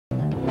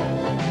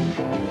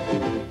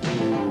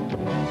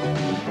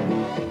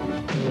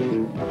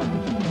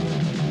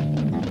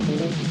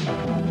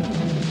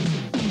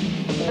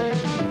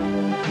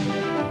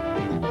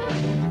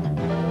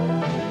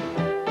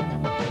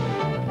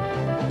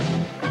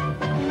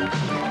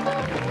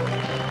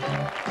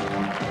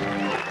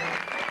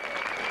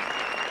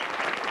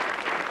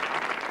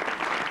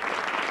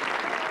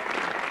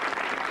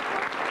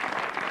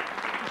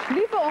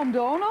Oom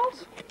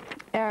Donald.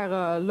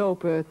 Er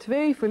lopen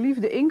 2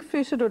 verliefde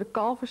inktvissen door de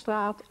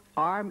Kalverstraat.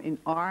 Arm in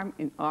arm,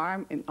 in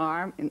arm, in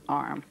arm, in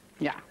arm.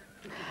 Ja.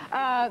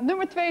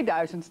 Nummer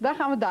 2000, daar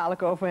gaan we het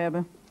dadelijk over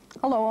hebben.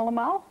 Hallo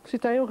allemaal,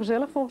 zit daar heel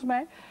gezellig volgens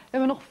mij. We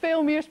hebben nog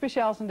veel meer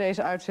speciaals in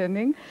deze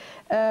uitzending.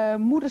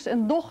 Moeders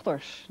en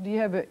dochters, die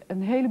hebben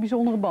een hele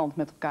bijzondere band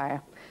met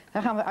elkaar.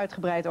 Daar gaan we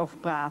uitgebreid over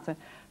praten.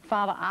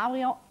 Vader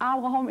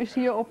Abraham is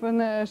hier op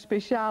een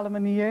speciale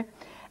manier.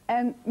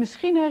 En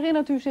misschien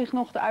herinnert u zich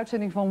nog de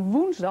uitzending van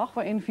woensdag,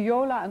 waarin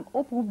Viola een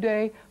oproep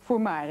deed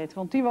voor Marit.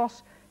 Want die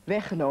was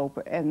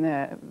weggelopen en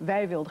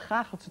wij wilden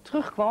graag dat ze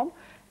terugkwam.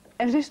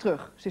 En ze is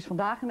terug. Ze is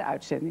vandaag in de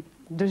uitzending.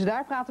 Dus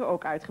daar praten we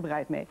ook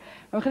uitgebreid mee.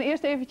 Maar we gaan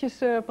eerst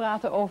eventjes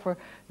praten over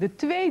de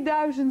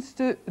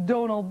 2000ste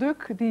Donald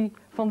Duck die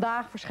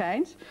vandaag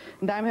verschijnt.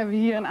 En daarom hebben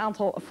we hier een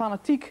aantal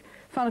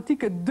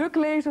fanatieke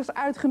Duck-lezers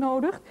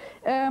uitgenodigd.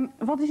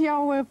 Wat is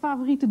jouw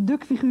favoriete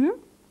Duck-figuur?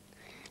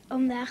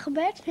 Oom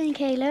Dagobert vind ik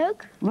heel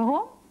leuk.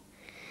 Waarom?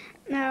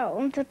 Nou,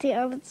 omdat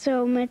hij altijd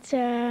zo met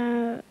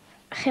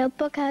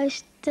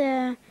geldpakhuis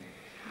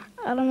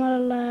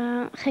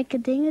allemaal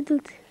gekke dingen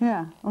doet.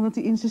 Ja, omdat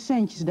hij in zijn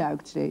centjes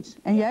duikt steeds.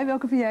 En jij,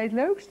 welke vind jij het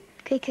leukst?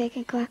 Kwik, kwik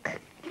en kwak.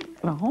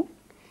 Waarom?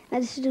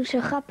 Nou, dus ze doen zo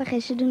grappig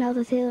en ze doen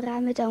altijd heel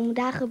raar met oom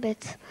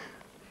Dagobert.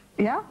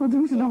 Ja? Wat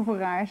doen ze dan voor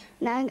raars?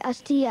 Nou,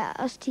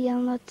 als die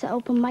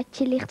op een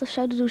matje ligt of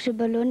zo, dan doen ze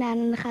ballonnen aan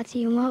en dan gaat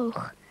hij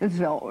omhoog. Dat is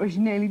wel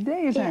originele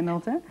ideeën zijn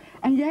dat, hè?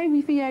 En jij,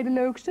 wie vind jij de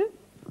leukste?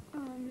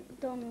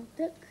 Donald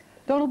Duck.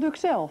 Donald Duck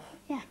zelf?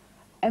 Ja.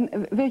 En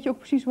weet je ook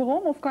precies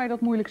waarom, of kan je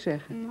dat moeilijk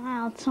zeggen?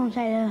 Nou, want soms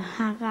zijn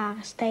haar rare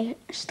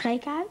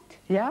streken uit.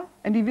 Ja?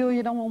 En die wil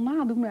je dan wel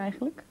nadoen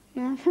eigenlijk?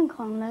 Nou, dat vind ik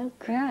gewoon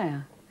leuk. Ja,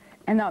 ja.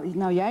 En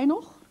nou jij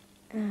nog?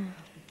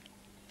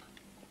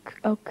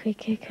 Ook kwik,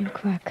 kwik en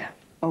kwak.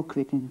 Ook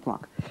kwik en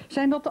kwak.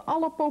 Zijn dat de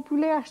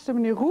allerpopulairste,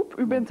 meneer Roep?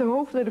 U bent de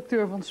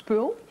hoofdredacteur van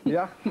Spul.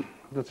 Ja,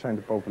 dat zijn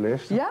de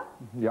populairste. Ja?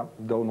 Ja,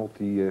 Donald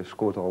die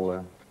scoort al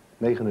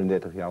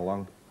 39 jaar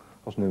lang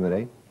als nummer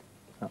 1.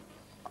 Ja.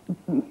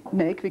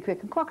 Nee, kwik,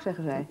 kwik en kwak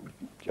zeggen zij.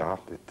 Ja,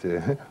 dit,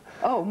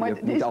 oh, maar je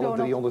hebt niet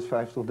alle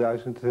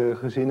 350.000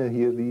 gezinnen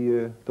hier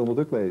die Donald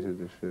Duck lezen.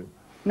 Dus,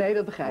 nee,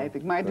 dat begrijp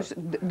ik. Maar dus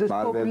de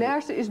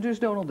populairste is dus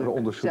Donald Duck. We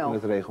onderzoeken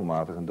zelf. het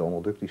regelmatig en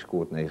Donald Duck die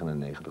scoort 99%.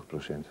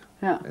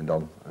 Ja. En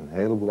dan een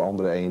heleboel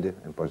andere eenden.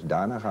 En pas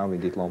daarna gaan we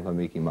in dit land naar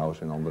Mickey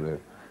Mouse en andere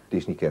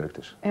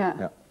Disney-characters. Ja.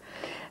 Ja.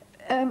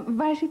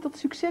 Waar zit dat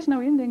succes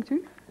nou in, denkt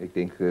u? Ik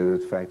denk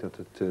het feit dat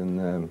het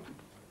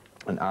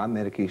een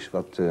aanmerk is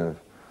wat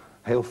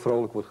heel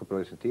vrolijk wordt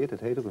gepresenteerd. Het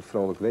heet ook een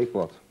vrolijk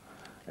weekblad.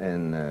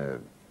 En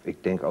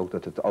ik denk ook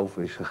dat het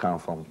over is gegaan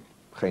van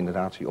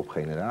generatie op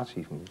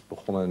generatie. We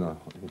begonnen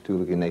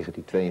natuurlijk in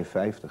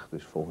 1952,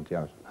 dus volgend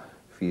jaar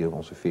vieren we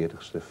onze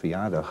 40ste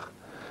verjaardag.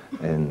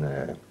 En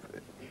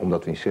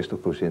omdat we in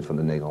 60% van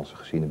de Nederlandse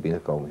gezinnen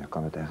binnenkomen, ja,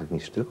 kan het eigenlijk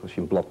niet stuk. Als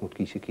je een blad moet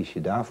kiezen, kies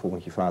je daarvoor,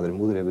 want je vader en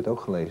moeder hebben het ook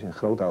gelezen. En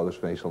grootouders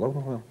meestal ook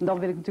nog wel. Dan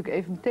wil ik natuurlijk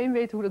even meteen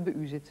weten hoe dat bij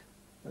u zit.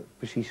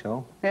 Precies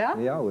zo. Ja?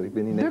 Ja hoor, ik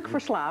ben in Duck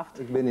verslaafd.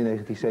 Ik ben in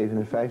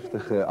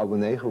 1957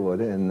 abonnee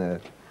geworden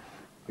en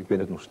ik ben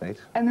het nog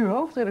steeds. En uw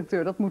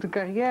hoofdredacteur, dat moet een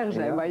carrière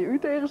zijn waar je u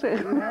tegen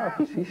zegt. Ja,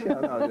 precies. Ja.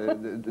 Nou,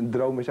 de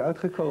droom is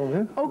uitgekomen.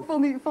 Hè? Ook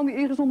van die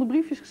ingezonden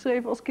briefjes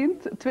geschreven als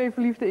kind? 2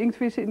 verliefde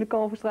inktvissen in de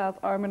Kalverstraat,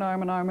 arm in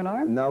arm en arm in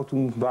arm? Nou,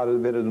 toen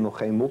werden er nog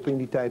geen moppen in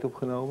die tijd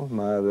opgenomen.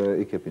 Maar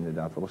ik heb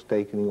inderdaad wel eens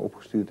tekeningen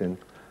opgestuurd en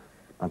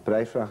aan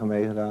prijsvragen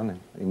meegedaan. En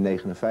in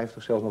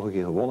 1959 zelfs nog een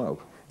keer gewonnen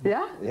ook.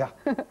 Ja? Ja.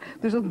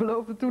 Dus dat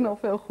beloofde toen al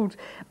veel goed.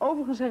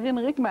 Overigens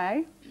herinner ik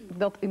mij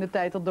dat in de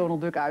tijd dat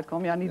Donald Duck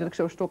uitkwam, ja, niet dat ik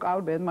zo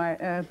stokoud ben, maar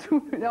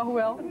toen, ja,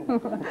 hoewel.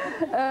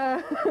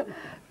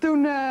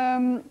 Toen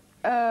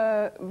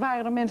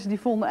waren er mensen die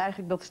vonden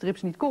eigenlijk dat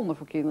strips niet konden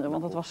voor kinderen,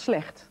 want dat was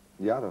slecht.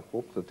 Ja, dat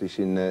klopt. Dat is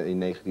in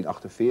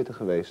 1948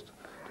 geweest.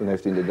 Toen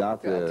heeft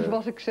inderdaad... toen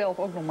was ik zelf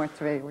ook nog maar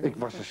 2 hoor. Ik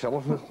was er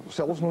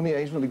zelfs nog niet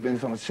eens, want ik ben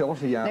van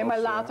hetzelfde jaar. Nee, maar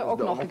als, later ook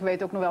nog. Ik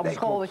weet ook nog wel op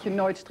school dat je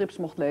nooit strips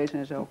mocht lezen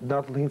en zo.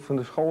 Dat hing van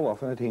de school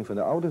af en het hing van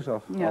de ouders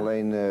af. Ja.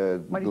 Alleen de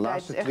is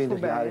laatste echt 20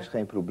 voorbij, jaar hè? is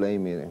geen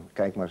probleem meer. En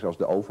kijk maar, zelfs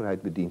de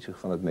overheid bedient zich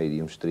van het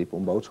medium strip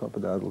om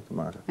boodschappen duidelijk te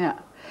maken. Ja.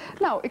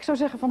 Nou, ik zou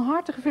zeggen van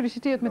harte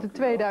gefeliciteerd met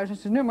het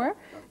 2000ste nummer.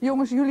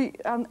 Jongens,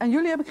 aan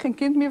jullie heb ik geen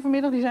kind meer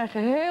vanmiddag. Die zijn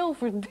geheel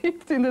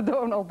verdiept in de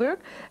Donald Duck.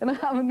 En dan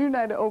gaan we nu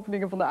naar de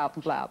openingen van de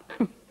avondbladen.